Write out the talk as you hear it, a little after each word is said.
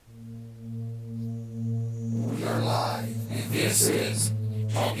This is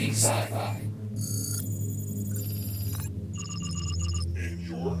Talking Sci-Fi. And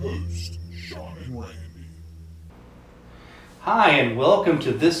your host, Sean and Randy. Hi, and welcome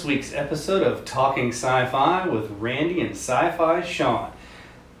to this week's episode of Talking Sci-Fi with Randy and Sci-Fi Sean.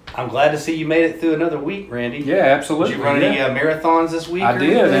 I'm glad to see you made it through another week, Randy. Yeah, absolutely. Did you run any marathons this week? I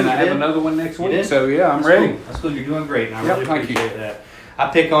did, and I have another one next week. Did? So yeah, I'm That's ready. Cool. That's cool. You're doing great, and I Yep, really thank appreciate that. I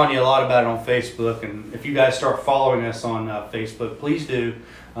pick on you a lot about it on Facebook, and if you guys start following us on Facebook, please do.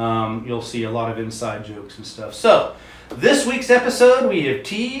 You'll see a lot of inside jokes and stuff. So, this week's episode we have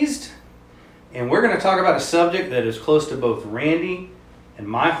teased, and we're going to talk about a subject that is close to both Randy and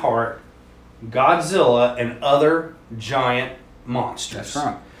my heart: Godzilla and other giant monsters. That's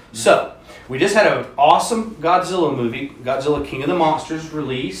right. So, we just had an awesome Godzilla movie, Godzilla King of the Monsters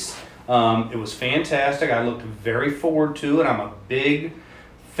release. It was fantastic. I looked very forward to it. I'm a big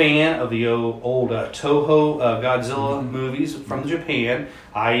fan of the old Toho Godzilla movies from Japan.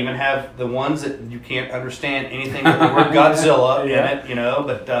 I even have the ones that you can't understand anything but the word Godzilla in it, you know,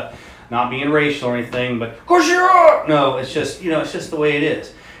 but not being racial or anything, but Godzilla! No, it's just, it's just the way it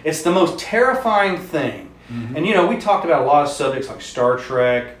is. It's the most terrifying thing. Mm-hmm. And we talked about a lot of subjects like Star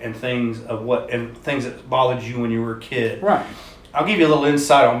Trek and things that bothered you when you were a kid. Right. I'll give you a little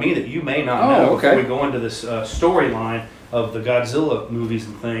insight on me that you may not know okay. before we go into this storyline of the Godzilla movies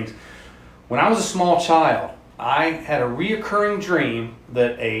and things. When I was a small child, I had a reoccurring dream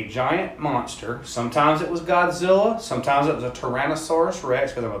that a giant monster, sometimes it was Godzilla, sometimes it was a Tyrannosaurus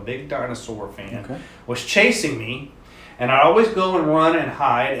Rex, because I'm a big dinosaur fan, was chasing me. And I'd always go and run and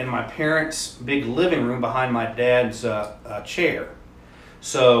hide in my parents' big living room behind my dad's chair.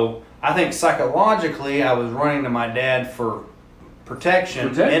 So I think psychologically I was running to my dad for protection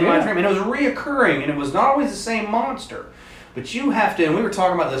in my dream. And it was reoccurring, and it was not always the same monster. But you have to, and we were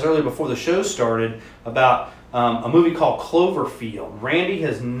talking about this earlier before the show started, about a movie called Cloverfield. Randy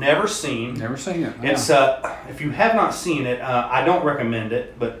has never seen. Never seen it. It's if you have not seen it, I don't recommend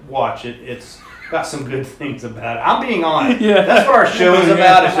it, but watch it. It's got some good things about it. I'm being honest. Yeah. That's what our show is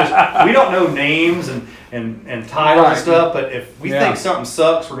about. It's just we don't know names and titles and stuff, but if we think something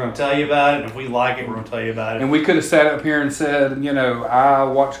sucks, we're going to tell you about it. And if we like it, we're going to tell you about it. And we could have sat up here and said, I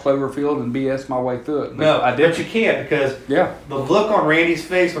watched Cloverfield and BS my way through it. No, I did. But you can't, because the look on Randy's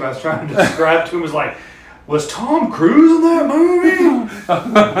face when I was trying to describe to him was like, was Tom Cruise in that movie?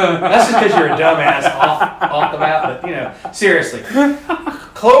 That's just because you're a dumbass off the bat. But, seriously.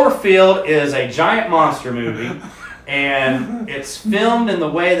 Cloverfield is a giant monster movie, and it's filmed in the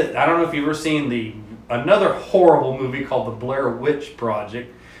way that, I don't know if you've ever seen another horrible movie called The Blair Witch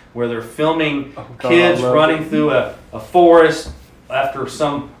Project, where they're filming kids running through a forest after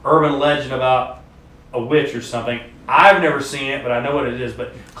some urban legend about a witch or something. I've never seen it, but I know what it is.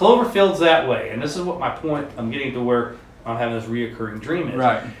 But Cloverfield's that way, and this is what my point I'm getting to where I'm having this reoccurring dream is.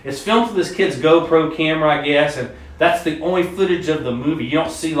 Right. It's filmed through this kid's GoPro camera, I guess, and that's the only footage of the movie. You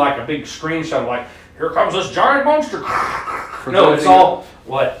don't see like a big screenshot of like, here comes this giant monster. No, it's all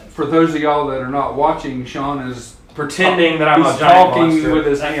what? For those of y'all that are not watching, Sean is pretending that I'm a giant monster. Talking with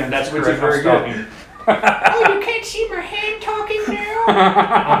his hand. That's which correct. is very good. Oh, you can't see my hand talking now?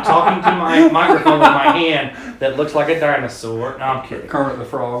 I'm talking to my microphone with my hand that looks like a dinosaur. No, I'm kidding. Kermit the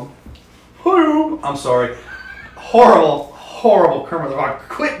Frog. I'm sorry. Horrible Kermit the Frog.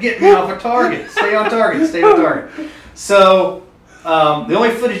 Quit getting me off of target. Stay on target. Stay on target. So, the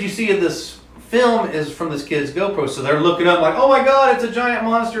only footage you see of this film is from this kid's GoPro. So they're looking up like, oh my God, it's a giant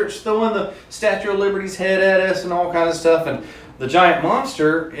monster. It's throwing the Statue of Liberty's head at us and all kinds of stuff. And the giant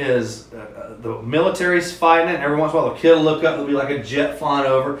monster is the military's fighting it, and every once in a while the kid will look up and there'll be like a jet flying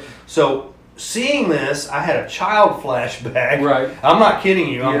over. So seeing this, I had a child flashback. Right. I'm not kidding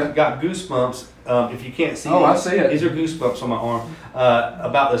you. I've got goosebumps. If you can't see I see it. These are goosebumps on my arm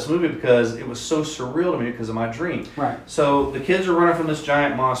about this movie because it was so surreal to me because of my dream. Right. So the kids are running from this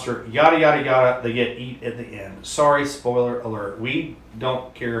giant monster, yada, yada, yada. They get eat at the end. Sorry, spoiler alert. We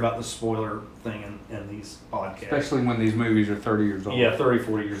don't care about the spoiler thing in these podcasts. Especially when these movies are 30 years old. Yeah, 30,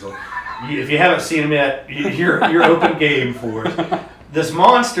 40 years old. If you haven't seen them yet, you're open game for it. This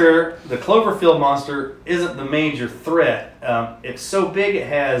monster, the Cloverfield monster, isn't the major threat. It's so big it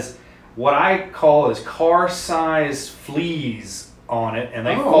has what I call is car-sized fleas on it, and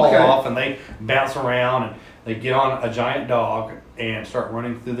they fall off and they bounce around and they get on a giant dog and start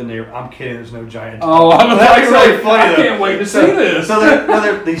running through the neighborhood. I'm kidding, there's no giant dog. That'd be really funny. I can't wait to see this.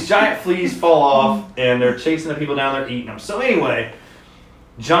 So these giant fleas fall off and they're chasing the people down there, eating them. So anyway,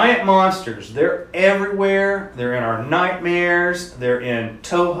 giant monsters, they're everywhere. They're in our nightmares. They're in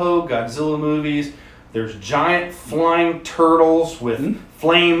Toho Godzilla movies. There's giant flying turtles with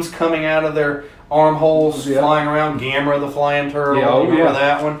flames coming out of their armholes Yeah. flying around. Gamera the flying turtle. Yeah, oh, remember yeah.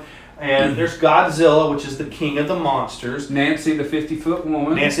 that one? And there's Godzilla, which is the king of the monsters. Nancy the 50-foot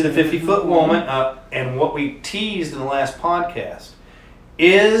woman. Nancy the 50-foot woman. And what we teased in the last podcast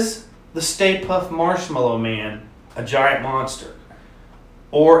is the Stay Puft Marshmallow Man a giant monster?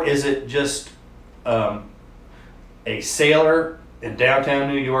 Or is it just a sailor in downtown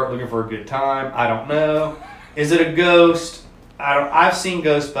New York looking for a good time? I don't know. Is it a ghost? I've seen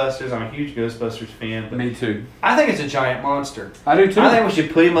Ghostbusters. I'm a huge Ghostbusters fan. But Me too. I think it's a giant monster. I do too. I think we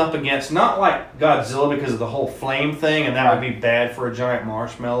should put him up against, not like Godzilla because of the whole flame thing, and that would be bad for a giant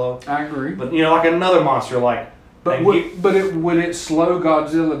marshmallow. I agree. But, like another monster like... But would it slow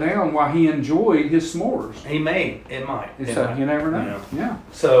Godzilla down while he enjoyed his s'mores? It might. So you never know. Yeah.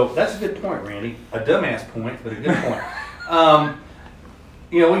 So that's a good point, Randy. A dumbass point, but a good point.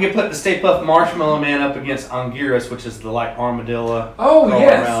 We could put the Stay Puft Marshmallow Man up against Anguirus, which is the armadillo. Oh, crawling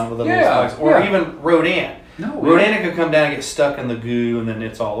yes. around with the Yeah, little spikes. Or yeah. even Rodan. No. Rodan could come down and get stuck in the goo, and then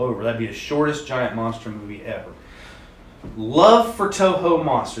it's all over. That'd be the shortest giant monster movie ever. Love for Toho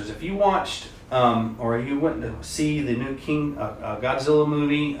monsters. If you watched, or you went to see the new Godzilla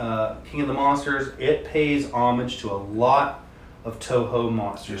movie, King of the Monsters, it pays homage to a lot of Toho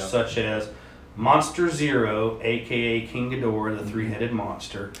monsters, such as Monster Zero, a.k.a. King Ghidorah, the three-headed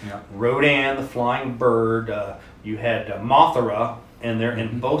monster. Yeah. Rodan, the flying bird. You had Mothra, and they're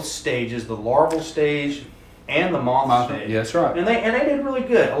in both stages, the larval stage and the moth stage. Yeah, that's right. And they did really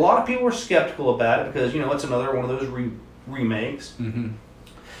good. A lot of people were skeptical about it because, it's another one of those remakes. Mm-hmm.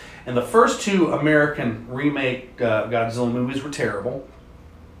 And the first two American remake Godzilla movies were terrible.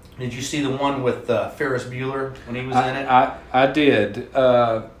 Did you see the one with Ferris Bueller when he was in it? I did.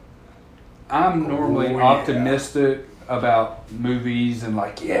 I'm normally optimistic about movies and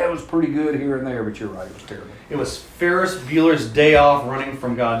it was pretty good here and there, but you're right, it was terrible. It was Ferris Bueller's Day Off running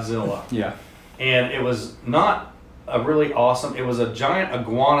from Godzilla. Yeah. And it was not a really awesome, it was a giant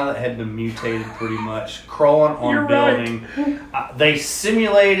iguana that had been mutated pretty much, crawling on You're building. right. They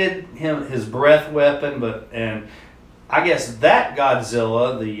simulated his breath weapon, and I guess that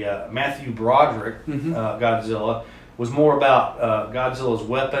Godzilla, the Matthew Broderick Godzilla, was more about Godzilla's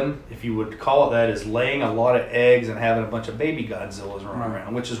weapon, if you would call it that, is laying a lot of eggs and having a bunch of baby Godzillas run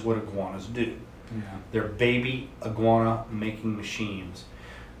around, which is what iguanas do. Yeah. They're baby iguana making machines.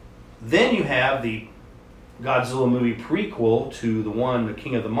 Then you have the Godzilla movie prequel to the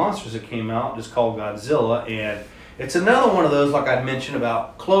King of the Monsters that came out, just called Godzilla, and it's another one of those, like I mentioned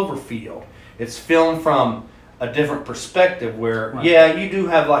about Cloverfield. It's filmed from a different perspective where, you do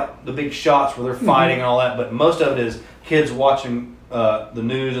have the big shots where they're fighting and all that, but most of it is kids watching the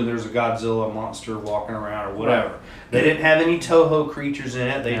news and there's a Godzilla monster walking around or whatever. Right. They didn't have any Toho creatures in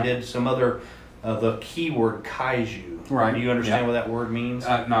it. They did some other, the keyword kaiju. Right. Do you understand what that word means?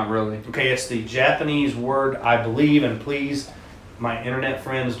 Not really. Okay, it's the Japanese word, I believe, and please, my internet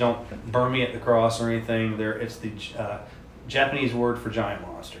friends, don't burn me at the cross or anything. It's the Japanese word for giant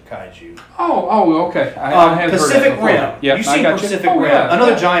monster, kaiju. Oh, okay. I have Pacific heard Rim. Yeah, You've seen Pacific Rim. Yeah,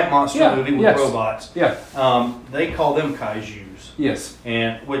 Another giant monster movie with robots. Yeah. They call them kaijus. Yes.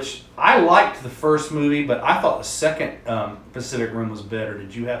 And which I liked the first movie, but I thought the second Pacific Rim was better.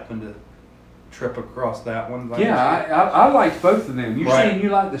 Did you happen to trip across that one? Yeah, I liked both of them. You're saying you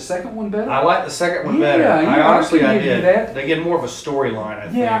like the second one better? I like the second one better. I did. That. They get more of a storyline, I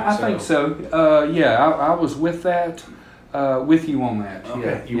think. Yeah, I think so. I was with that. With you on that.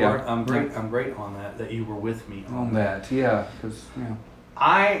 Okay, yeah, I'm great on that you were with me on that. Yeah, because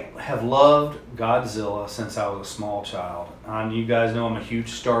I have loved Godzilla since I was a small child. You guys know I'm a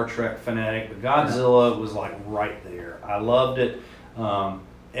huge Star Trek fanatic, but Godzilla was right there. I loved it.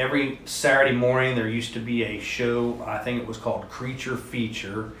 Every Saturday morning there used to be a show, I think it was called Creature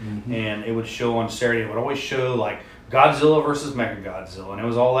Feature, and it would show on Saturday. It would always show Godzilla versus Mechagodzilla, and it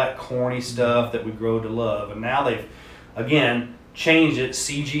was all that corny stuff that we grow to love. And now they've, again, changed it,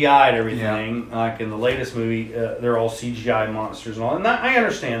 CGI'd everything. Like in the latest movie, they're all CGI monsters and all. And I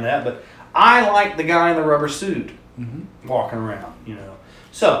understand that, but I like the guy in the rubber suit walking around,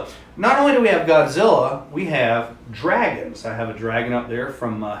 So, not only do we have Godzilla, we have dragons. I have a dragon up there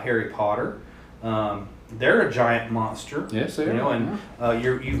from Harry Potter. They're a giant monster. Yes, they are. And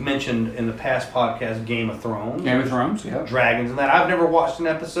you've mentioned in the past podcast Game of Thrones. Game of Thrones, yeah. Dragons and that. I've never watched an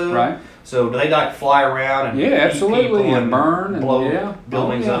episode. Right. So do they fly around and eat people and burn and blow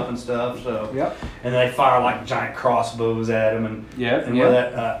buildings up and stuff? So and they fire giant crossbows at them and where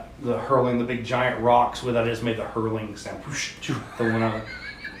that the hurling the big giant rocks with. I just made the hurling sound. The one of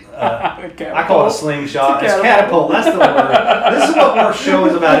I call it a slingshot. It's catapult. That's the word. This is what our show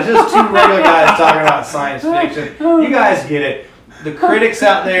is about. It's just two regular guys talking about science fiction. You guys get it. the critics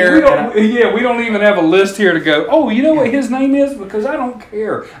out there. We don't even have a list here to go, oh, you know what his name is? Because I don't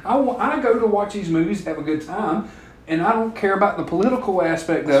care. I go to watch these movies, have a good time, and I don't care about the political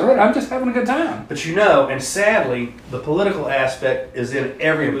aspect of it. I'm just having a good time. But and sadly, the political aspect is in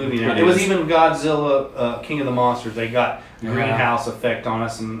every movie now. It was even Godzilla, King of the Monsters. They got greenhouse effect on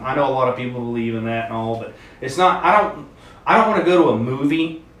us, and I know a lot of people believe in that and all, but it's not. I don't want to go to a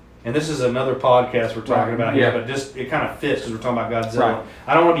movie. And this is another podcast we're talking about here, but just it kind of fits because we're talking about Godzilla. Right.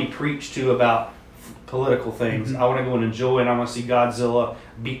 I don't want to be preached to about political things. Mm-hmm. I want to go and enjoy, and I want to see Godzilla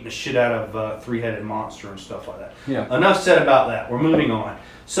beating the shit out of a three-headed monster and stuff like that. Yeah. Enough said about that. We're moving on.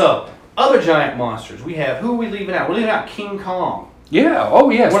 So, other giant monsters. We have, who are we leaving out? We're leaving out King Kong. Yeah.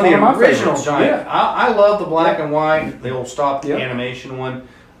 Oh, yes. One of the original giant. Yeah. I love the black and white, the old stop animation one.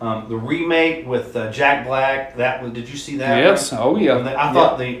 The remake with Jack Black, did you see that? Yes. Oh yeah. I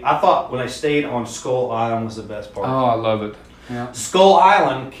thought when they stayed on Skull Island was the best part. Oh, I love it. Yeah. Skull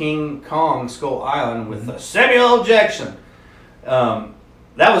Island, King Kong, Skull Island with Samuel L. Jackson. That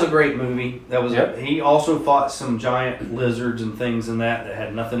was a great movie. He also fought some giant lizards and things in that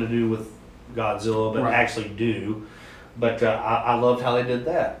had nothing to do with Godzilla, but actually do. But I loved how they did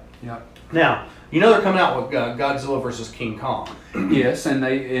that. Yeah. Now, they're coming out with Godzilla versus King Kong. Yes,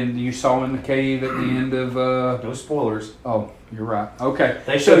 and you saw in the cave at the end of... No spoilers. Oh, you're right. Okay.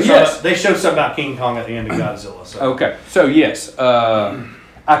 They showed something about King Kong at the end of Godzilla. So. Okay. So, yes.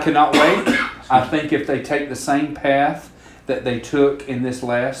 I cannot wait. I think if they take the same path that they took in this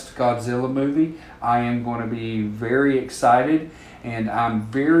last Godzilla movie, I am going to be very excited. And I'm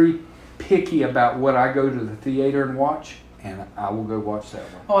very picky about what I go to the theater and watch. And I will go watch that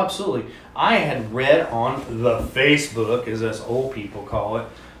one. Oh, absolutely. I had read on the Facebook, as us old people call it,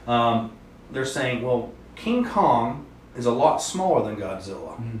 they're saying, well, King Kong is a lot smaller than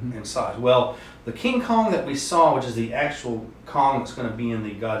Godzilla in size. Well, the King Kong that we saw, which is the actual Kong that's going to be in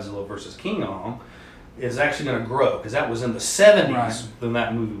the Godzilla versus King Kong, is actually going to grow, because that was in the 70s when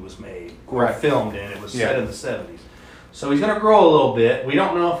that movie was made, or filmed in. It was set in the 70s. So he's going to grow a little bit. We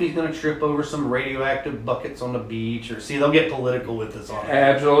don't know if he's going to trip over some radioactive buckets on the beach, or they'll get political with this on it.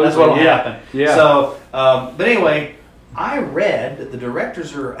 Absolutely. That's what will happen. Yeah. So, but anyway, I read that the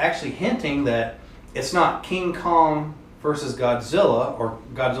directors are actually hinting that it's not King Kong versus Godzilla or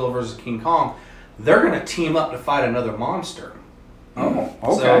Godzilla versus King Kong. They're going to team up to fight another monster. Oh,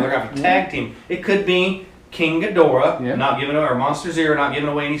 okay. So they're going to have a tag team. It could be King Ghidorah, not giving away, or Monster Zero, not giving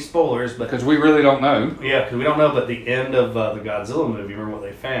away any spoilers, but because we really don't know. Yeah, because we don't know. But the end of the Godzilla movie, remember what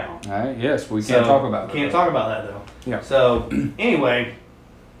they found? All right. Yes, we can't talk about that. Can't talk about that though. Yeah. So anyway,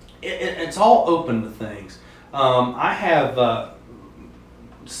 it's all open to things. I have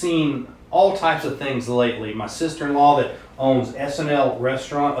seen all types of things lately. My sister-in-law that owns SNL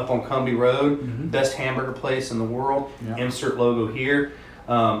Restaurant up on Cumbie Road, best hamburger place in the world. Yeah. Insert logo here.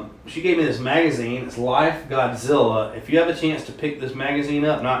 She gave me this magazine. It's Life Godzilla. If you have a chance to pick this magazine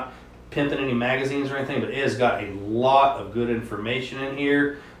up, not pimping any magazines or anything, but it has got a lot of good information in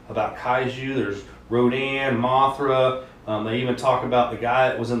here about kaiju. There's Rodan, Mothra. They even talk about the guy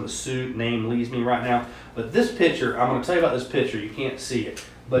that was in the suit. Name leaves me right now. But this picture, I'm going to tell you about this picture. You can't see it.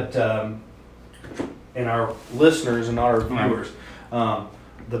 But, and our listeners and our viewers,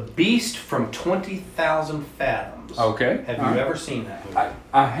 The Beast from 20,000 Fathoms. Okay. Have you ever seen that movie?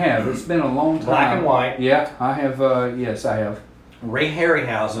 I have. It's been a long time. Black and white. Yeah, I have. Yes, I have. Ray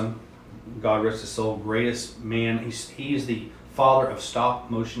Harryhausen, God rest his soul, greatest man. He is the father of stop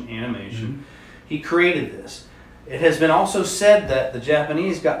motion animation. He created this. It has been also said that the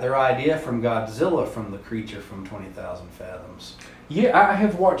Japanese got their idea from Godzilla from the creature from 20,000 Fathoms. Yeah, I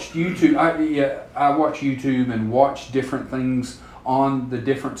have watched YouTube. I watch YouTube and watch different things on the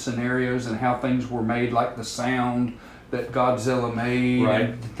different scenarios and how things were made, like the sound that Godzilla made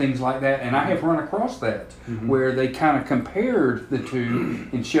and things like that. And I have run across that where they kind of compared the two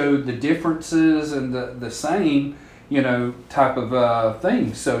and showed the differences and the same, type of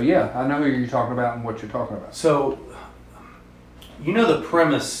things. So yeah, I know who you're talking about and what you're talking about. So, the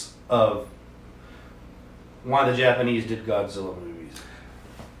premise of why the Japanese did Godzilla movies.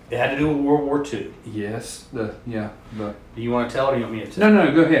 It had to do with World War II. Yes. Do you want to tell it or do you want me to tell?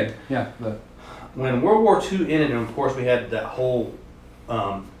 No, go ahead. Yeah. When World War II ended, and of course we had that whole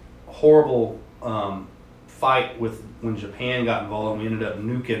horrible fight with when Japan got involved, and we ended up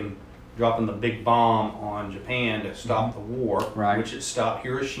dropping the big bomb on Japan to stop the war, which it stopped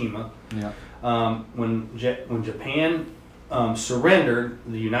Hiroshima. Yeah. When Japan surrendered,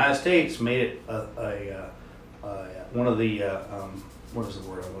 the United States made it one of the what is the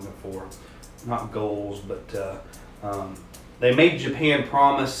word I'm looking for? Not goals, but they made Japan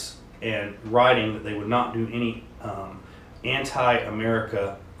promise and writing that they would not do any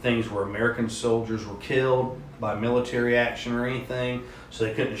anti-America things where American soldiers were killed by military action or anything. So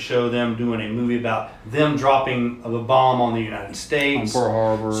they couldn't show them doing a movie about them dropping of a bomb on the United States. On Pearl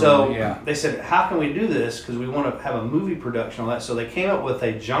Harbor. So yeah. they said, how can we do this? Because we want to have a movie production on that. So they came up with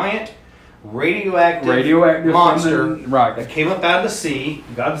a giant radioactive monster right. that came up out of the sea,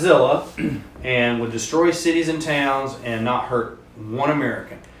 Godzilla, and would destroy cities and towns and not hurt one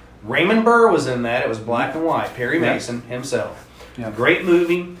American. Raymond Burr was in that. It was black and white. Perry Mason himself. Yeah. Great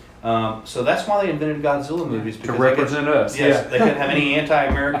movie. So that's why they invented Godzilla movies. To represent us. Yes, they couldn't have any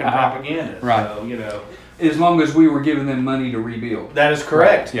anti-American propaganda. Right. So, you know. As long as we were giving them money to rebuild. That is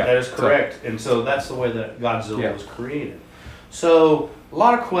correct. Right. Yeah. That is correct. And so that's the way that Godzilla was created. So a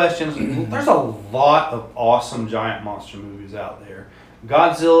lot of questions. There's a lot of awesome giant monster movies out there.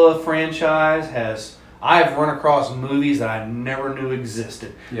 Godzilla franchise has. I have run across movies that I never knew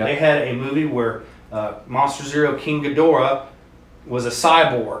existed. Yep. They had a movie where Monster Zero King Ghidorah was a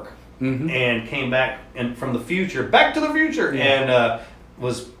cyborg and came back from the future, Back to the Future, and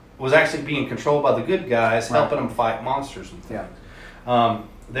was actually being controlled by the good guys, helping them fight monsters and things.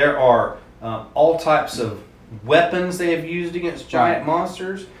 There are all types of weapons they have used against giant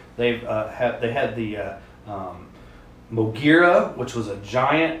monsters. They had the Mogira, which was a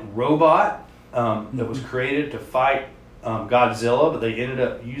giant robot that was created to fight Godzilla, but they ended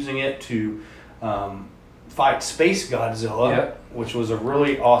up using it to fight Space Godzilla, which was a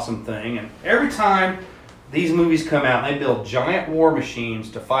really awesome thing. And every time these movies come out and they build giant war machines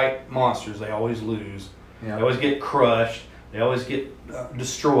to fight monsters, they always lose. They always get crushed. They always get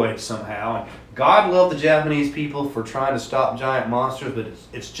destroyed somehow. And God love the Japanese people for trying to stop giant monsters, but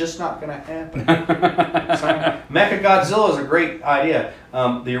it's just not going to happen. Mechagodzilla is a great idea.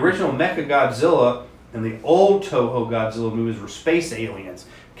 The original Mechagodzilla and the old Toho Godzilla movies were space aliens.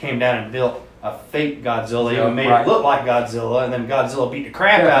 Came down and built a fake Godzilla. They even made it look like Godzilla, and then Godzilla beat the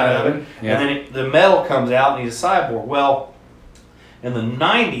crap out of it. And then the metal comes out, and he's a cyborg. Well, in the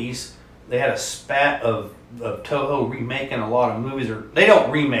 90s, they had a spat of Toho remaking a lot of movies, or they don't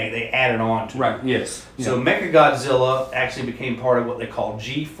remake, they added on to Right, yes. So Mechagodzilla actually became part of what they call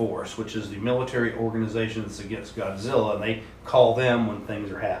G-Force, which is the military organization that's against Godzilla, and they call them when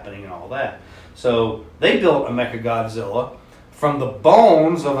things are happening and all that. So they built a Mechagodzilla from the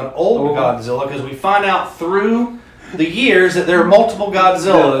bones of an old Godzilla, because we find out through the years that there are multiple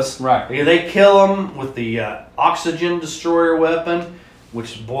Godzillas. Right. They kill them with the oxygen destroyer weapon,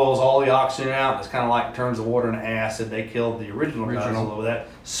 which boils all the oxygen out. It's kind of like turns the water into acid. They killed the original Godzilla with that.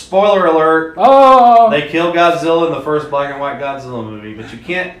 Spoiler alert. Oh! They killed Godzilla in the first black and white Godzilla movie, but you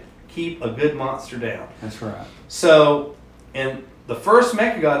can't keep a good monster down. That's right. So, and the first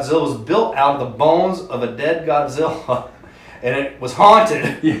Mechagodzilla was built out of the bones of a dead Godzilla. And it was haunted.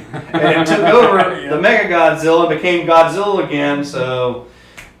 And it took over the Mechagodzilla and became Godzilla again. So,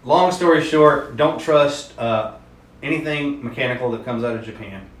 long story short, don't trust anything mechanical that comes out of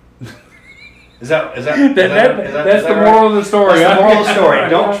Japan. Is that that's the moral of the story. That's the moral of the story.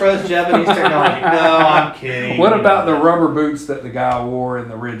 Don't trust Japanese technology. No, I'm kidding. What about the rubber boots that the guy wore in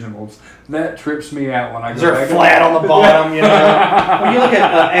the originals? That trips me out when I go They're back. flat on the bottom, you know. When you look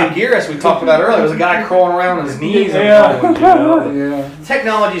at Anguirus, we talked about earlier, there's a guy crawling around on his knees.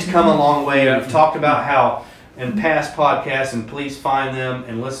 Technology's come a long way. We've talked about how in past podcasts, and please find them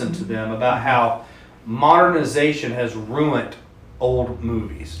and listen to them, about how modernization has ruined old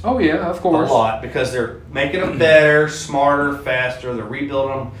movies. Oh yeah, of course. A lot, because they're making them better, smarter, faster. They're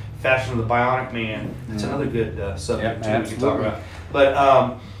rebuilding them faster than the Bionic Man. It's another good subject too we can talk about.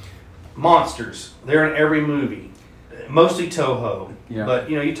 But monsters, they're in every movie, mostly Toho. Yeah. But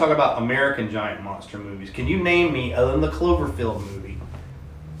you talk about American giant monster movies. Can you name me, other than the Cloverfield movie,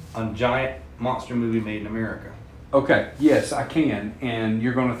 a giant monster movie made in America? Okay, yes, I can. And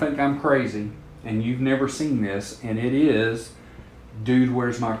you're going to think I'm crazy, and you've never seen this, and it is Dude,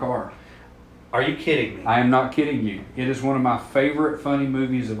 Where's My Car? Are you kidding me? I am not kidding you. It is one of my favorite funny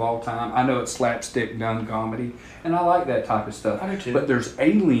movies of all time. I know it's slapstick done comedy, and I like that type of stuff. I do too. But there's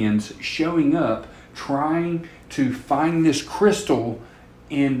aliens showing up trying to find this crystal,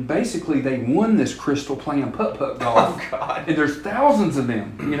 and basically they won this crystal playing putt-putt golf. Oh, God. And there's thousands of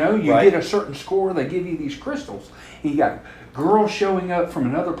them. You get a certain score, they give you these crystals. And you got girls showing up from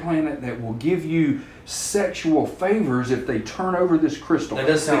another planet that will give you sexual favors if they turn over this crystal. That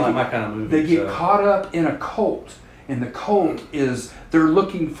does sound like my kind of movie. They get caught up in a cult, and the cult is they're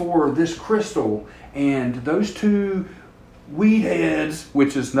looking for this crystal, and those two weed heads,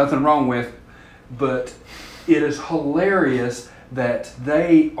 which is nothing wrong with, but it is hilarious that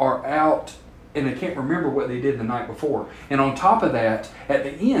they are out and they can't remember what they did the night before. And on top of that, at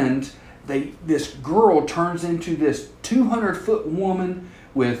the end, this girl turns into this 200-foot woman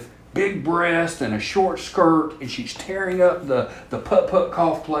with big breast and a short skirt, and she's tearing up the putt-putt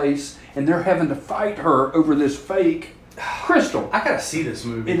golf place, and they're having to fight her over this fake crystal. I gotta see this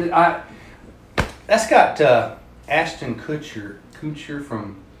movie. That's got Ashton Kutcher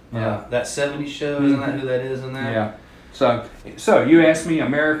from that 70s show. Isn't that who that is in that? Yeah. So you asked me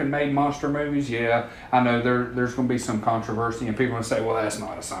American-made monster movies. Yeah, I know there's going to be some controversy, and people are going to say, well, that's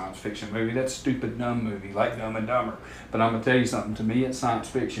not a science fiction movie. That's a stupid, dumb movie, like Dumb and Dumber. But I'm going to tell you something. To me, it's science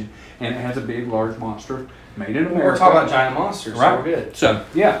fiction, and it has a big, large monster made in America. We're talking about giant monsters, right? So we're good.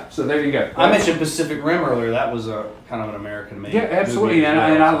 So there you go. I mentioned Pacific Rim earlier. That was a kind of an American-made. Yeah, absolutely, movie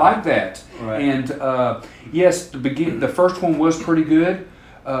and I like that. Right. And yes, the first one was pretty good.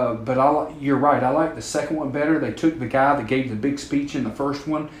 But you're right. I like the second one better. They took the guy that gave the big speech in the first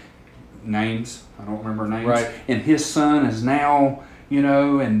one, names, I don't remember names, right. And his son is now,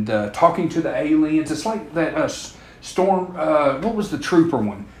 and talking to the aliens. It's like that Storm. What was the Trooper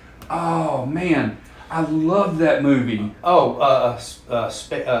one? Oh man, I love that movie.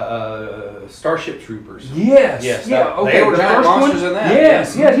 Starship Troopers. Yes. Okay. They were giant monsters in that.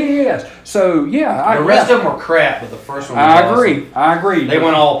 Yes. So the rest of them were crap, but the first one. I agree. They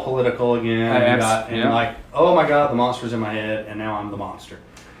went all political again, and like, oh my God, the monster's in my head, and now I'm the monster.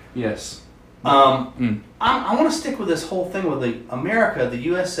 Yes. I want to stick with this whole thing with the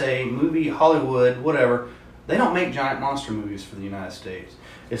USA, movie, Hollywood, whatever. They don't make giant monster movies for the United States.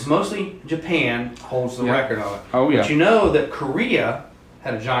 It's mostly Japan holds the record on it. Oh, yeah. But you know that Korea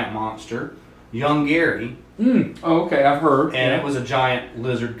had a giant monster, Young Gary. Oh, okay, I've heard. And it was a giant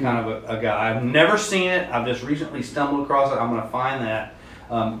lizard kind of a guy. I've never seen it. I've just recently stumbled across it. I'm going to find that.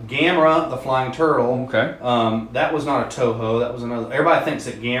 Gamera, the flying turtle. Okay. That was not a Toho. That was another. Everybody thinks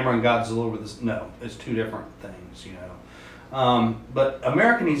that Gamera and Godzilla were this. No, it's two different things, But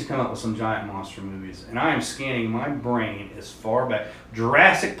America needs to come up with some giant monster movies. And I am scanning my brain as far back.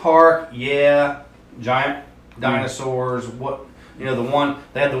 Jurassic Park, giant dinosaurs. What? They had the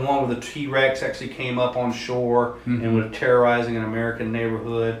one where the T-Rex actually came up on shore and was terrorizing an American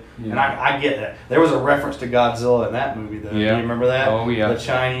neighborhood. Yeah. And I get that. There was a reference to Godzilla in that movie, though. Yeah. Do you remember that? Oh, yeah. The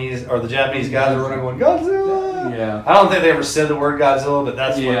Chinese or the Japanese guys were running going, Godzilla! Yeah. I don't think they ever said the word Godzilla, but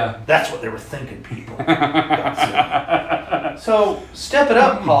that's what they were thinking, people. Godzilla. So, step it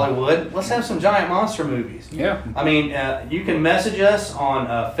up, Hollywood. Let's have some giant monster movies. Yeah. I mean, you can message us on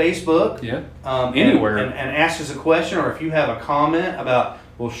Facebook. Yeah. Anywhere. And ask us a question, or if you have a comment about,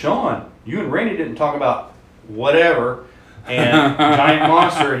 well, Sean, you and Randy didn't talk about whatever, and giant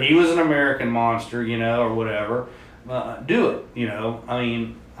monster, he was an American monster, or whatever. Do it, I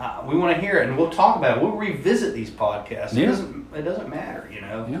mean, we want to hear it, and we'll talk about it. We'll revisit these podcasts. Yeah. It doesn't matter,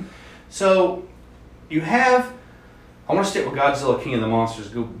 Yeah. So, I want to stick with Godzilla King of the Monsters,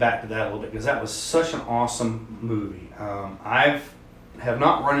 go back to that a little bit, because that was such an awesome movie. I have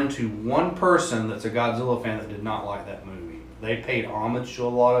not run into one person that's a Godzilla fan that did not like that movie. They paid homage to a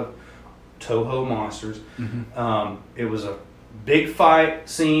lot of Toho monsters. Mm-hmm. It was a big fight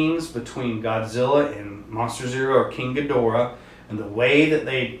scenes between Godzilla and Monster Zero or King Ghidorah, and the way that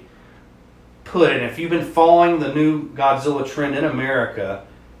they put it, and if you've been following the new Godzilla trend in America,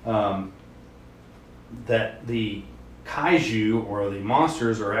 that the kaiju or the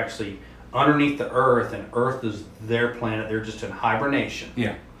monsters are actually underneath the earth, and Earth is their planet. They're just in hibernation.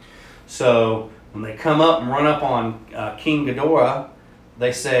 Yeah. So when they come up and run up on King Ghidorah,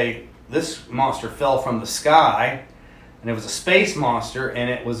 they say this monster fell from the sky, and it was a space monster, and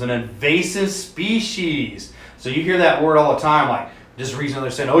it was an invasive species. So you hear that word all the time, like just recently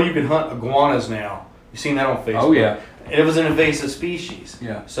they're saying, "Oh, you can hunt iguanas now." You've seen that on Facebook. Oh yeah. It was an invasive species.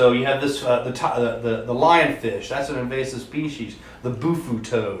 Yeah. So you have this the lionfish. That's an invasive species. The Bufu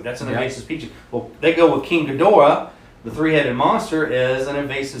toad. That's an invasive species. Well, they go with King Ghidorah. The three-headed monster is an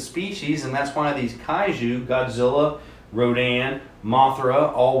invasive species, and that's why these kaiju, Godzilla, Rodan,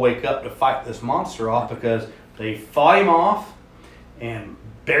 Mothra, all wake up to fight this monster off, because they fought him off and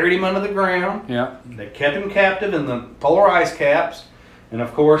buried him under the ground. Yeah. They kept him captive in the polar ice caps, and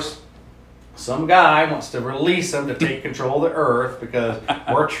of course, some guy wants to release him to take control of the Earth because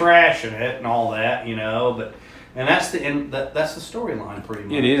we're trashing it and all that, But that's the storyline pretty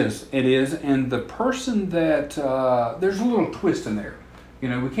much. It is, and the person that there's a little twist in there.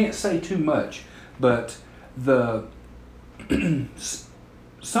 We can't say too much, but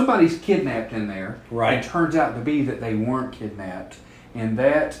somebody's kidnapped in there. Right. It turns out to be that they weren't kidnapped, and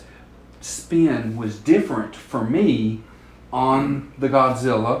that spin was different for me on the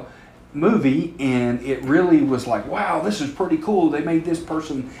Godzilla. movie, and it really was like, wow, this is pretty cool. They made this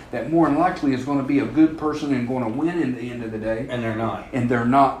person that more than likely is going to be a good person and going to win in the end of the day. And they're not. And they're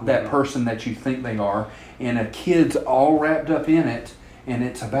not that person that you think they are. And a kid's all wrapped up in it, and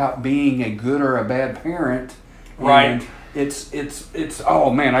it's about being a good or a bad parent. Right. And it's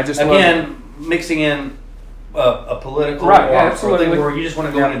oh man, I just again mixing in a political right, war, absolutely. or a thing where you just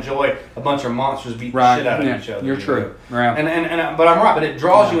want to go and enjoy a bunch of monsters beat the shit out of each other. You're true. Right. And but I'm right. But it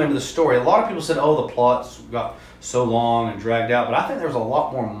draws you into the story. A lot of people said, "Oh, the plots got so long and dragged out," but I think there was a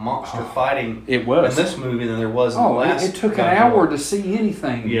lot more monster fighting in this movie than there was in the last. It took an hour to see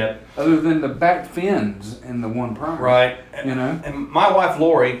anything. Yeah. Other than the back fins in the one prior. Right. You know. And my wife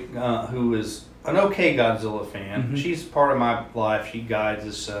Lori, who is an okay Godzilla fan, Mm-hmm. she's part of my life. She guides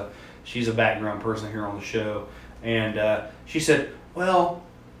us. She's a background person here on the show. And she said, well,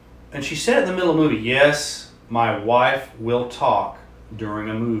 and she said it in the middle of the movie, yes, my wife will talk during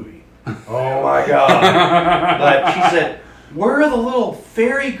a movie. Oh my God. But she said, where are the little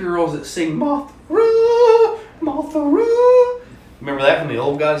fairy girls that sing Mothra, Mothra? Remember that from the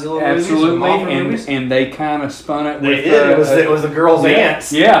old Godzilla movies? Absolutely, and they kind of spun it. They did. It was the girl's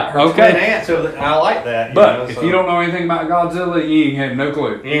aunts. Yeah, her okay. twin aunts. So I like that. But if you don't know anything about Godzilla, you have no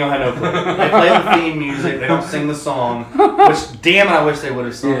clue. You ain't gonna have no clue. They play the theme music. They don't sing the song. Which, damn it, I wish they would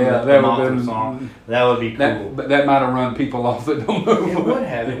have sung the Mothra song. That would be cool. But that might have run people off that don't know. It would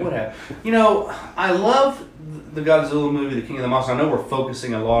have. It would have. You know, I love the Godzilla movie, The King of the Monsters. I know we're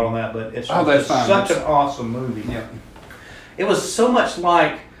focusing a lot on that, but it's such an awesome movie. Yeah. It was so much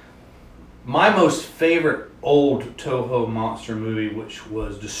like my most favorite old Toho monster movie, which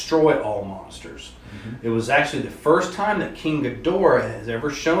was Destroy All Monsters. Mm-hmm. It was actually the first time that King Ghidorah has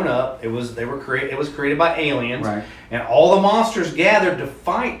ever shown up. It was created by aliens, right. And all the monsters gathered to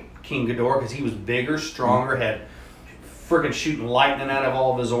fight King Ghidorah because he was bigger, stronger, had freaking shooting lightning out of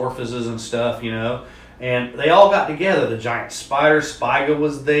all of his orifices and stuff, you know. And they all got together. The giant spider, Spiga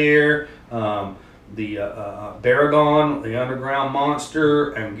was there. The Baragon, the underground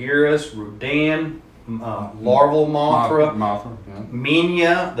monster, Anguirus, Rodan, larval Mothra, yeah.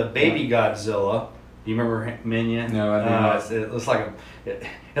 Minya, the baby Godzilla. Do you remember Minya? No, I don't. It looks like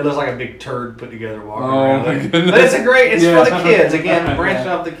a big turd put together walking Oh around. my goodness! But it's for the kids. Again, branching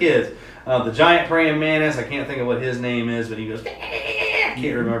off the kids. The giant praying mantis. I can't think of what his name is, but he goes. I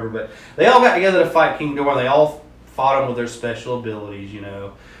can't remember, but they all got together to fight King Ghidorah. They all fought him with their special abilities, you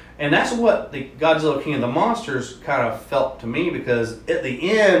know. And that's what the Godzilla King of the Monsters kind of felt to me, because at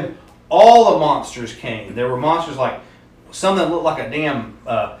the end, all the monsters came. There were monsters like some that looked like a damn,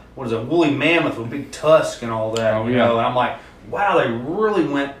 woolly mammoth with big tusk and all that. You know? And I'm like, wow, they really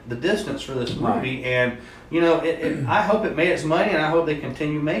went the distance for this movie. Right. And, you know, I hope it made its money, and I hope they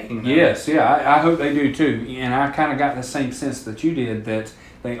continue making them. Yes, I hope they do too. And I kind of got the same sense that you did, that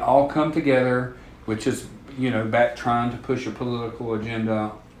they all come together, which is, you know, back trying to push a political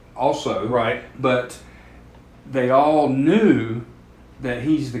agenda also, right? But they all knew that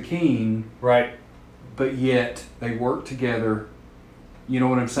he's the king, right? But yet they work together. You know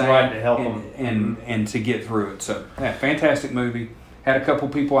what I'm saying? Right, to help them and to get through it. So, yeah, fantastic movie. Had a couple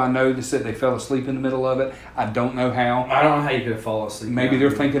people I know that said they fell asleep in the middle of it. I don't know how. I don't know how you could fall asleep. Maybe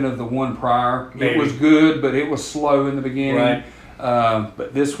they're thinking of the one prior. Maybe. It was good, but it was slow in the beginning. Right.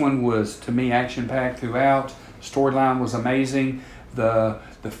 But this one was, to me, action-packed throughout. Storyline was amazing. The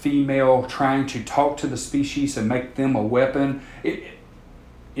female trying to talk to the species and make them a weapon,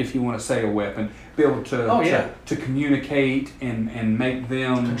 if you want to say a weapon, be able to communicate and make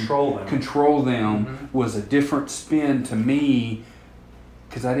them control them mm-hmm. was a different spin to me,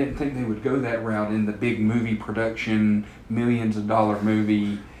 because I didn't think they would go that route in the big movie production, millions of dollar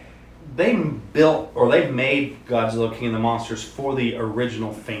movie. They they've made Godzilla King of the Monsters for the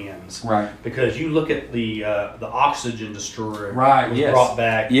original fans, right? Because you look at the Oxygen Destroyer, right? Was brought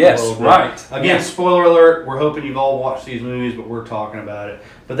back, yes, right. Again, spoiler alert. We're hoping you've all watched these movies, but we're talking about it.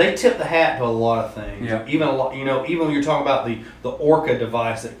 But they tip the hat to a lot of things. Yeah. Even when you're talking about the Orca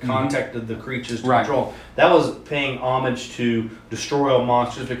device that contacted the creatures to control, that was paying homage to Destroy All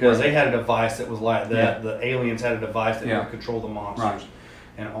Monsters, because they had a device that was like that. Yeah. The aliens had a device that would control the monsters. Right.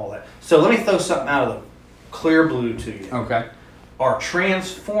 And all that. So let me throw something out of the clear blue to you. Okay. Are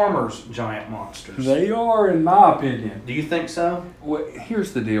Transformers giant monsters? They are, in my opinion. Do you think so? Well,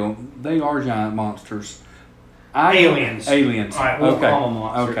 here's the deal. They are giant monsters. Aliens. All right, we'll call them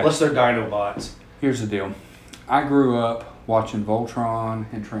monsters. Okay. Unless they're Dinobots. Here's the deal. I grew up watching Voltron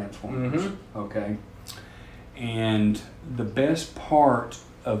and Transformers. Mm-hmm. Okay. And the best part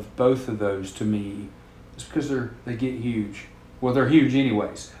of both of those to me is because they get huge. Well, they're huge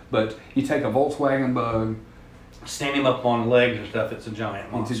anyways, but you take a Volkswagen Bug stand him up on legs and stuff, it's a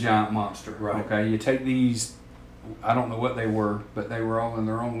giant monster. It's a giant monster. Right. Okay, you take these, I don't know what they were, but they were all in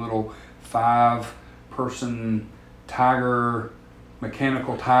their own little 5-person tiger,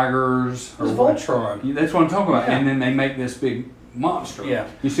 mechanical tigers. It was Voltron. That's what I'm talking about. Yeah. And then they make this big monster. Yeah.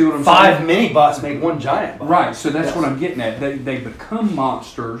 You see what I'm 5 saying? mini bots make one giant bot. Right, so that's Yes. what I'm getting at. They become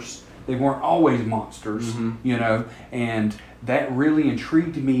monsters. They weren't always monsters, Mhm. you know, and that really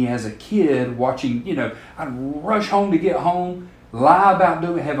intrigued me as a kid watching, you know, I'd rush home to get home, lie about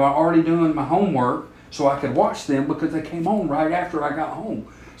have I already doing my homework so I could watch them because they came on right after I got home.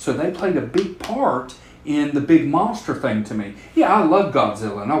 So they played a big part in the big monster thing to me. Yeah, I love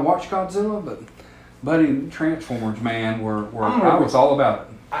Godzilla and I watch Godzilla, but buddy, Transformers, man, I was all about it.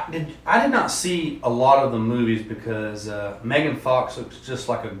 I did not see a lot of the movies because Megan Fox looks just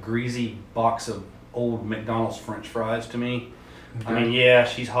like a greasy box of old McDonald's French fries to me. Okay. I mean, yeah,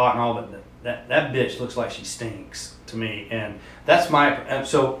 she's hot and all, but that bitch looks like she stinks to me. And that's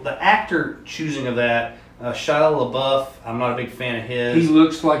so the actor choosing of that, Shia LaBeouf, I'm not a big fan of his. He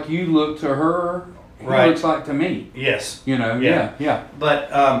looks like you look to her. He Right. looks like to me. Yes. You know, Yeah. yeah.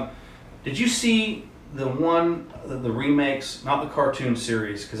 But did you see the remakes, not the cartoon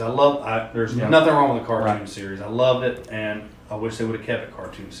series? Because there's Yeah. nothing wrong with the cartoon Right. series. I loved it, and I wish they would have kept it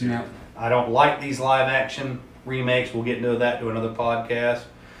cartoon series. Yeah. I don't like these live action remakes. We'll get into that to another podcast.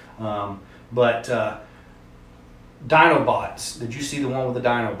 But Dinobots. Did you see the one with the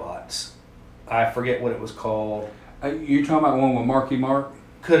Dinobots? I forget what it was called. You're talking about one with Marky Mark?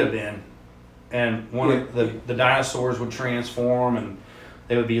 Could have been. And the dinosaurs would transform, and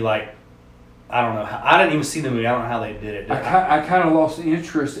they would be like, I don't know. I didn't even see the movie. I don't know how they did it. I kind of lost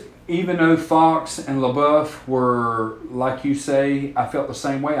interest. Even though Fox and LaBeouf were, like you say, I felt the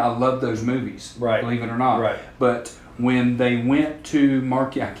same way. I love those movies, Right. believe it or not. Right. But when they went to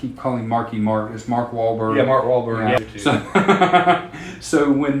Marky, I keep calling Marky Mark. It's Mark Wahlberg. Yeah, Mark Wahlberg. Yeah.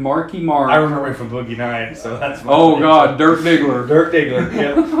 So when Marky Mark, I remember him from Boogie Nights, so that's. oh God, Dirk Diggler. Dirk Diggler.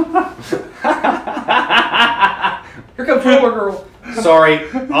 Yep. Here comes Roller Girl. Sorry,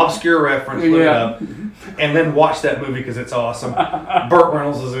 obscure reference. Look it Yeah. up. And then watch that movie because it's awesome. Burt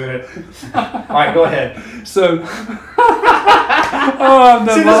Reynolds is in it. All right, go ahead. So, See,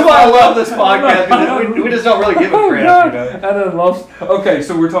 this is why I love this podcast because we just don't really give a crap, you know. I done lost. Okay,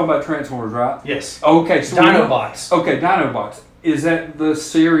 so we're talking about Transformers, right? Yes. Okay, so Dinobots. Okay, Dinobots. Is that the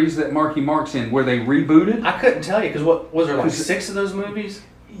series that Marky Mark's in, where they rebooted? I couldn't tell you because what was there like 6 of those movies?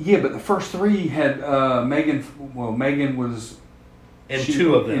 Yeah, but the first 3 had Megan. Well, Megan was In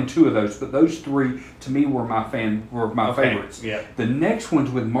 2 of them. In 2 of those, but those 3 to me were my favorites. Yeah. The next ones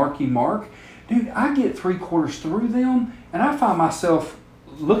with Marky Mark, dude, I get 3/4 through them, and I find myself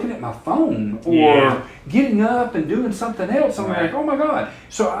looking at my phone or getting up and doing something else. I'm Right. like, oh my God.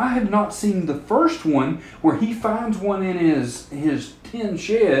 So I had not seen the first one where he finds one in his tin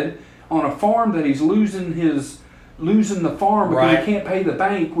shed on a farm that he's losing the farm because Right. he can't pay the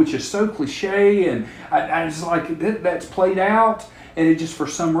bank, which is so cliche. And I was like, that's played out. And it just, for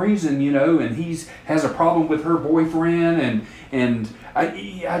some reason, you know, and has a problem with her boyfriend, and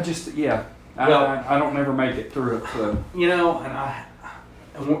I just, yeah, Well, I don't never make it through it. So. You know, and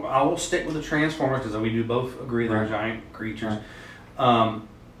I will stick with the Transformers because we do both agree they're Right. giant creatures.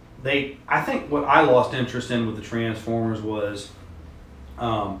 Right. I think what I lost interest in with the Transformers was,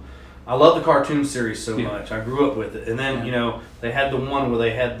 I love the cartoon series so Yeah. much. I grew up with it, and then Yeah. you know they had the one where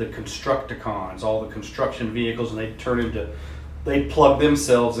they had the Constructicons, all the construction vehicles, and they plug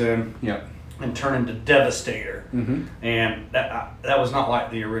themselves in Yeah. and turn into Devastator. Mm-hmm. And that was not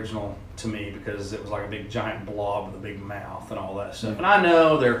like the original to me because it was like a big giant blob with a big mouth and all that stuff. Yeah. And I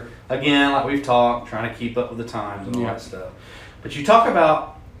know they're, again, like we've talked, trying to keep up with the times and all Yeah. that stuff. But you talk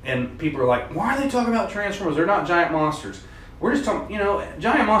about, and people are like, why are they talking about Transformers? They're not giant monsters. We're just talking, you know,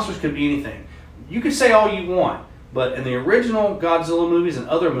 giant monsters could be anything. You could say all you want, but in the original Godzilla movies and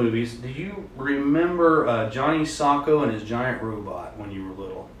other movies, do you remember Johnny Sacco and his giant robot when you were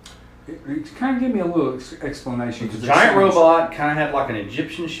little? Kind of give me a little explanation. The giant robot kind of had like an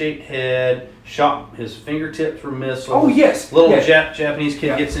Egyptian-shaped head. Shot his fingertips were missiles. Oh yes, Little yes. Japanese kid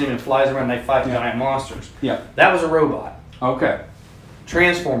Yeah. gets in him and flies around. and They fight Yeah. giant monsters. Yeah. That was a robot. Okay.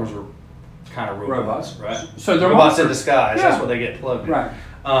 Transformers were kind of robots, right? So they're robots in monsters. disguise. Yeah. That's what they get plugged in. Right.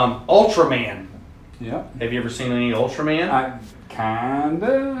 Ultraman. Yeah. Have you ever seen any Ultraman? I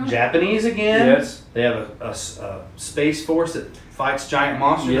kinda. Japanese again. Yes. They have a space force that fights giant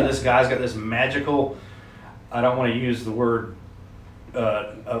monsters. Yeah. And this guy's got this magical. I don't want to use the word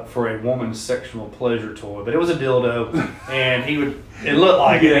for a woman's sexual pleasure toy, but it was a dildo, and it looked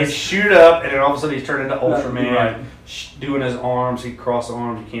like it. Yes. He'd shoot up, and then all of a sudden he's turned into Ultraman, Right. doing his arms. He crossed the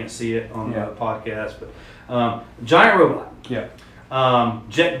arms. You can't see it on the podcast, but giant robot. Yeah.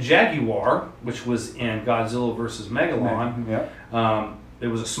 Jaguar, which was in Godzilla versus Megalon. Yeah. It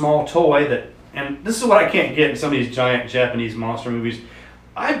was a small toy that, and this is what I can't get in some of these giant Japanese monster movies.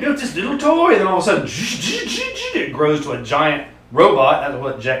 I built this little toy, and then all of a sudden, it grows to a giant robot. That's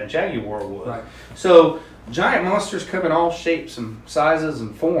what Jaguar was. Right. So, giant monsters come in all shapes and sizes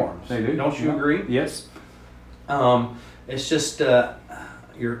and forms. They do. Don't you agree? Yes. It's just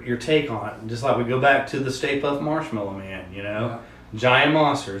your take on it. Just like we go back to the Stay Puft Marshmallow Man, you know? Yeah. Giant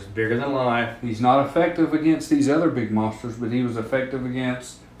monsters, bigger than life. He's not effective against these other big monsters, but he was effective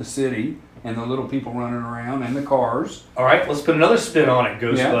against the city and the little people running around and the cars. All right, let's put another spin on it,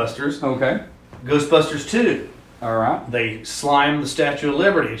 Ghostbusters. Yeah. Okay. Ghostbusters 2. All right. They slime the Statue of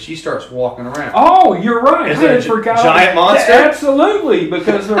Liberty, and she starts walking around. Oh, you're right. Is I it had a forgot. giant monster? Absolutely,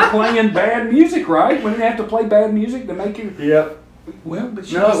 because they're playing bad music, right? When they have to play bad music to make you... Yep. Well, but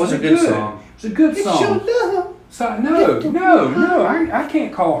she No, it was a good song. It was a good song. So, no, I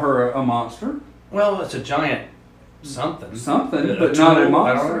can't call her a monster. Well, it's a giant something. Something, A but not a tool,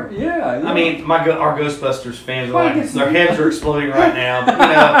 I don't monster. know. Yeah. I mean, our Ghostbusters fans are Well, I like, guess- their heads are exploding right now. But, you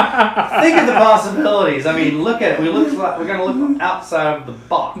know, think of the possibilities. I mean, look at it. We're going to look outside of the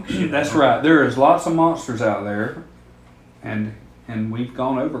box. you know? That's right. There is lots of monsters out there, and we've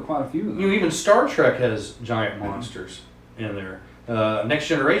gone over quite a few of them. You know, even Star Trek has giant monsters in there. Next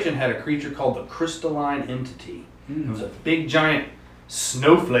Generation had a creature called the Crystalline Entity. It was a big giant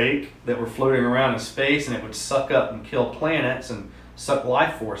snowflake that were floating around in space, and it would suck up and kill planets and suck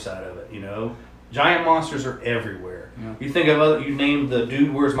life force out of it. You know, giant monsters are everywhere. Yeah. You think of you named the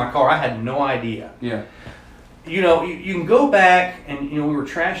Dude, Where's My Car? I had no idea. Yeah. You know, you can go back and we were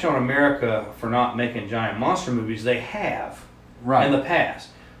trashing on America for not making giant monster movies. They have Right. in the past.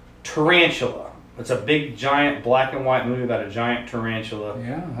 Tarantula. It's a big, giant, black and white movie about a giant tarantula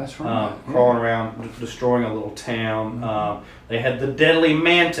Yeah, that's right. crawling around, destroying a little town. They had the Deadly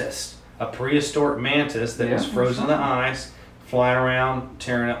Mantis, a prehistoric mantis that was Yeah, frozen in the ice, flying around,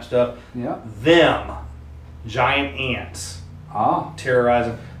 tearing up stuff. Yeah. Them, giant ants,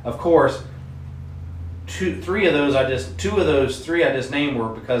 terrorizing. Of course, two of those three I just named were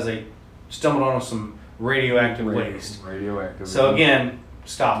because they stumbled on some radioactive waste. Radioactive. So again,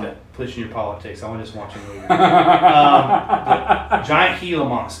 stop it. Pushing your politics. I just watch a movie. The giant Gila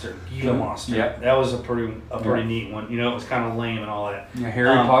monster. Yeah. That was a pretty neat one. You know, it was kind of lame and all that. Yeah,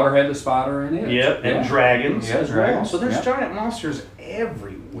 Harry Potter had the spider in it. Yep, and dragons Yeah, as well. dragons. So there's Yep. giant monsters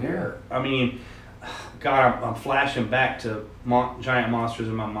everywhere. I mean, God, I'm flashing back to giant monsters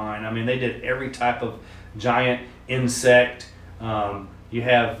in my mind. I mean, they did every type of giant insect. You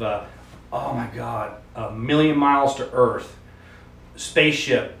have, oh my God, A Million Miles to Earth,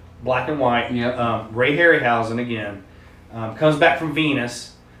 spaceship, black and white. Yep. Ray Harryhausen again comes back from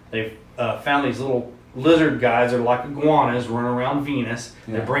Venus. They've found these little lizard guys that are like iguanas running around Venus.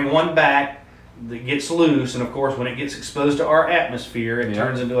 Yeah. They bring one back that gets loose, and of course, when it gets exposed to our atmosphere, it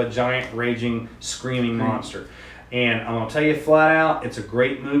turns into a giant, raging, screaming monster. And I'm going to tell you flat out, it's a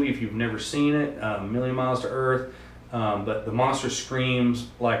great movie if you've never seen it, A Million Miles to Earth. But the monster screams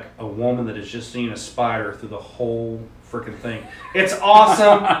like a woman that has just seen a spider through the whole freaking thing. It's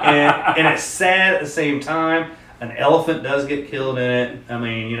awesome, and it's sad at the same time. An elephant does get killed in it. I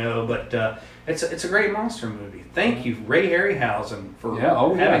mean, but it's a great monster movie. Thank you, Ray Harryhausen, for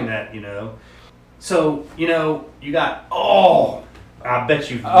having that, So, you got, I bet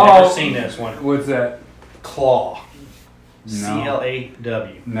you've never seen this one. What's that? Claw. No.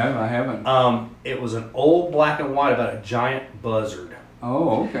 C-L-A-W. No, I haven't. It was an old black and white about a giant buzzard.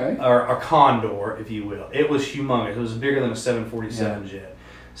 Oh, okay. Or a condor, if you will. It was humongous. It was bigger than a 747 jet.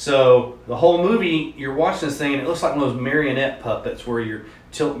 So the whole movie, you're watching this thing, and it looks like one of those marionette puppets where you're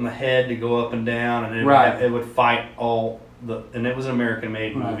tilting the head to go up and down, and it would fight and it was an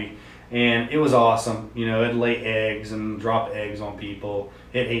American-made movie. And it was awesome. It'd lay eggs and drop eggs on people.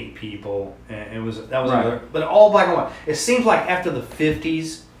 It ate people, and but all black and white. It seems like after the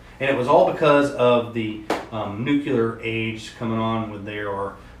 50s, and it was all because of the nuclear age coming on, when they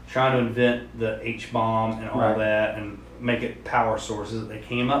are trying to invent the H-bomb and all that, and make it power sources. They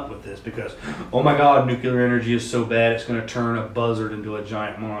came up with this because, oh my God, nuclear energy is so bad, it's going to turn a buzzard into a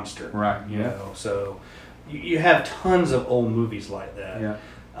giant monster. Right. Yeah. So you have tons of old movies like that. Yeah.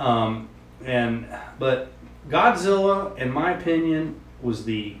 But Godzilla, in my opinion, was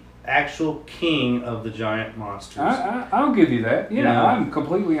the actual king of the giant monsters. I'll give you that. I'm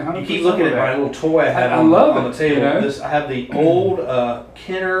completely 100%. You keep looking at my little toy I have on the table. I have the old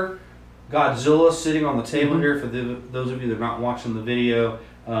Kenner Godzilla sitting on the table here. For those of you that are not watching the video,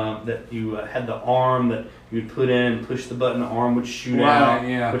 that you had the arm that you'd put in, push the button, the arm would shoot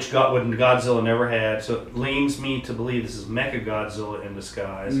out, which Godzilla never had. So it leads me to believe this is Mechagodzilla in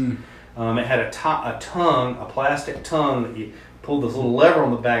disguise. It had a tongue, a plastic tongue that you pulled this little lever on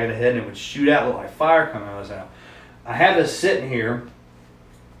the back of the head and it would shoot out, look like fire coming out of his mouth. I have this sitting here.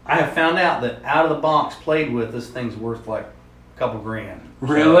 I have found out that out of the box played with, this thing's worth like a couple grand.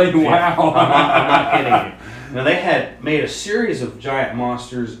 Really? So, wow. I'm not kidding you. Now, they had made a series of giant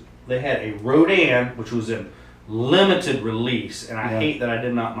monsters. They had a Rodan, which was in limited release, and I hate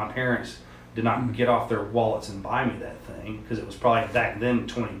that my parents did not get off their wallets and buy me that thing, because it was probably back then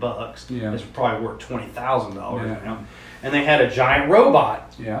 $20. Yeah. It's probably worth $20,000 now. And they had a giant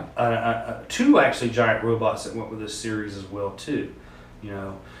robot. Yeah. Two actually giant robots that went with this series as well too. You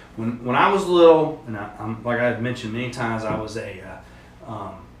know, when I was little, and I'm like I've mentioned many times, I was a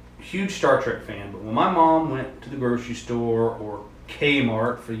huge Star Trek fan. But when my mom went to the grocery store or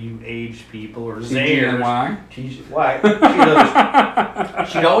Kmart for you aged people, or Zayre's,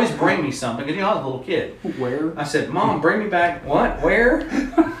 she'd always bring me something, because I was a little kid. Where? I said, Mom, bring me back what? Where?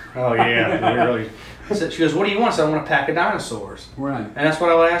 Oh yeah, really. She goes, what do you want? I said, I want a pack of dinosaurs. Right. And that's what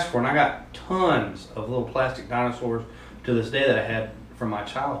I would ask for. And I got tons of little plastic dinosaurs to this day that I had from my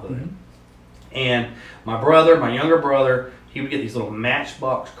childhood. Mm-hmm. And my younger brother, he would get these little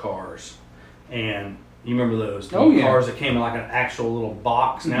Matchbox cars. And you remember those cars that came in like an actual little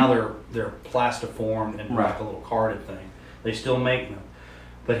box? Mm-hmm. Now they're plastiformed and like a little carded thing. They still make them.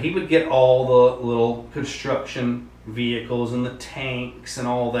 But he would get all the little construction vehicles and the tanks and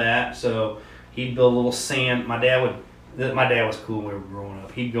all that. So he'd build a little sand. My dad was cool when we were growing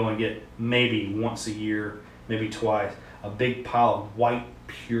up. He'd go and get maybe once a year, maybe twice, a big pile of white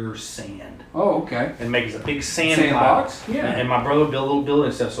pure sand. Oh, okay. And make a big sandbox. Yeah. And my brother would build a little building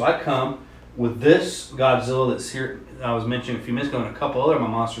and stuff. So I'd come with this Godzilla that's here. I was mentioning a few minutes ago, and a couple other of my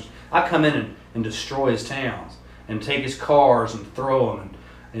monsters. I'd come in and destroy his towns and take his cars and throw them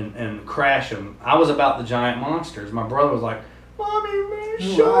and crash them. I was about the giant monsters. My brother was like, Mommy, man,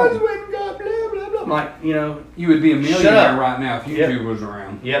 Sean's went got blah, blah, blah. I'm like, you would be a millionaire right now if YouTube was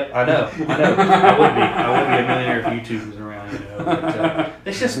around. Yep, I know. I would be a millionaire if YouTube was around, But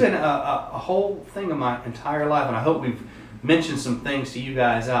it's just been a whole thing of my entire life, and I hope we've mentioned some things to you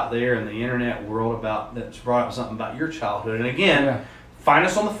guys out there in the internet world that's brought up something about your childhood. And again, find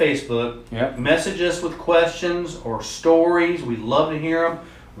us on the Facebook. Yep. Message us with questions or stories. We'd love to hear them.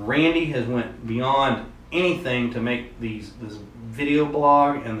 Randy has went beyond anything to make this video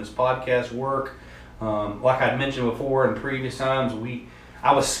blog and this podcast work. Like I'd mentioned before in previous times,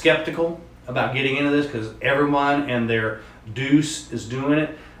 I was skeptical about getting into this because everyone and their deuce is doing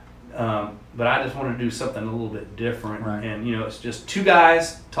it. But I just want to do something a little bit different. Right. And, it's just two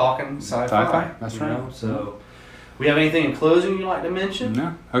guys talking sci-fi. That's right. So, we have anything in closing you'd like to mention?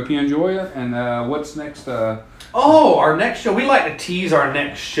 No. Hope you enjoy it. And what's next? Our next show. We like to tease our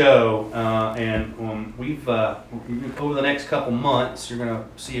next show. And we've, over the next couple months, you're going to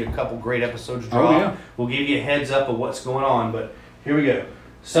see a couple great episodes drop. Oh, yeah. We'll give you a heads up of what's going on. But here we go.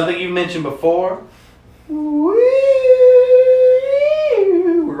 Something you mentioned before. We're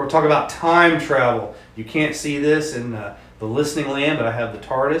going to talk about time travel. You can't see this in the listening land, but I have the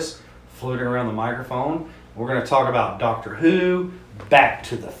TARDIS floating around the microphone. We're going to talk about Doctor Who, Back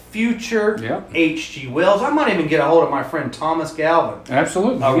to the Future, H.G. Wells. I might even get a hold of my friend Thomas Galvin.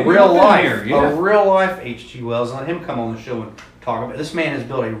 Absolutely. A real life H.G. Wells, and let him come on the show and talk about it. This man has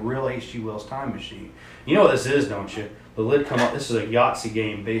built a real H.G. Wells time machine. You know what this is, don't you? The lid come up. This is a Yahtzee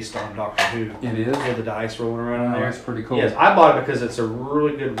game based on Doctor Who. It is? With the dice rolling around in there. That's pretty cool. Yes, I bought it because it's a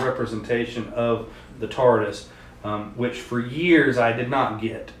really good representation of the TARDIS, which for years I did not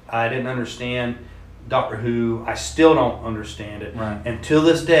get. I didn't understand Doctor Who. I still don't understand it. Right. And till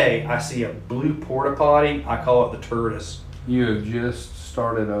this day, I see a blue porta potty. I call it the TARDIS. You have just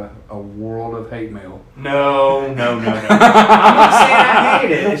started a world of hate mail. No. I'm not saying I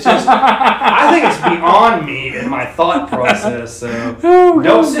hate it. It's just, I think it's beyond me and my thought process. So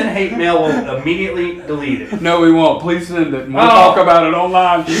don't send hate mail. We'll immediately delete it. No, we won't. Please send it. We'll talk about it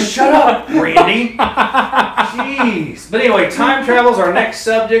online. Shut up, Randy. Jeez. But anyway, time travel is our next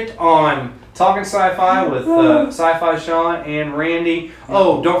subject on Talking Sci-Fi with Sci-Fi Sean and Randy.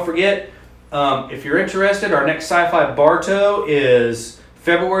 Oh, don't forget, if you're interested, our next Sci-Fi Bartow is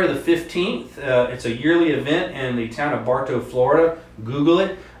February the 15th. It's a yearly event in the town of Bartow, Florida. Google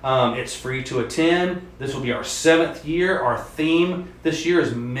it. It's free to attend. This will be our 7th year. Our theme this year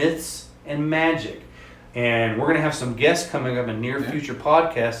is Myths and Magic. And we're going to have some guests coming up in near future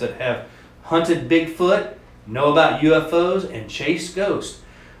podcasts that have hunted Bigfoot, know about UFOs, and chased ghosts.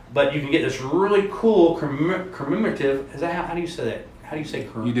 But you can get this really cool commemorative, how do you say that? how do you say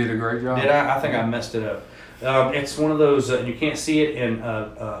current? You did a great job. Did I? I think I messed it up. It's one of those, you can't see it in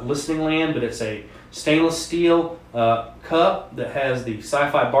listening land, but it's a stainless steel cup that has the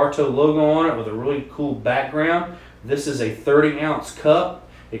Sci-Fi Bartow logo on it with a really cool background. This is a 30-ounce cup.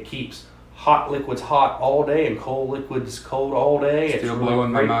 It keeps hot liquids hot all day and cold liquids cold all day. Still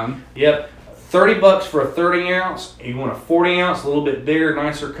blowing my mind. Yep. $30 for a 30-ounce. You want a 40-ounce, a little bit bigger,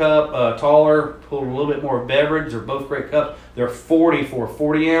 nicer cup, taller, pull a little bit more beverage. They're both great cups. They're $40 for a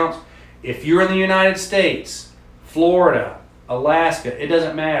 40-ounce. If you're in the United States, Florida, Alaska, it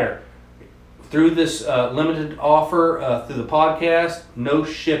doesn't matter. Through this limited offer through the podcast, no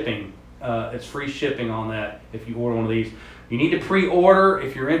shipping. It's free shipping on that if you order one of these. You need to pre-order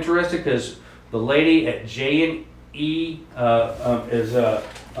if you're interested, because the lady at J&E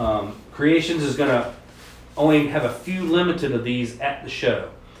Creations is going to only have a few limited of these at the show.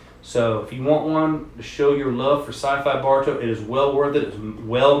 So if you want one to show your love for Sci-Fi Bartow, it is well worth it. It's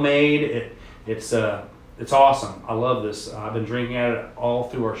well made. It's awesome. I love this. I've been drinking at it all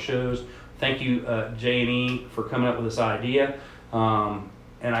through our shows. Thank you, J&E, for coming up with this idea.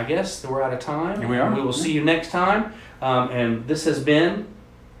 And I guess we're out of time. Here we are. We will see you next time. And this has been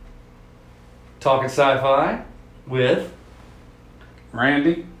Talking Sci-Fi with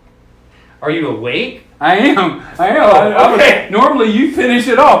Randy. Are you awake? I am. Oh, okay. Normally you finish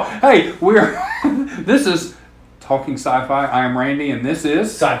it off. Hey, we're. This is Talking Sci-Fi. I am Randy, and this is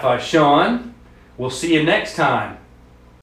Sci-Fi Sean. We'll see you next time.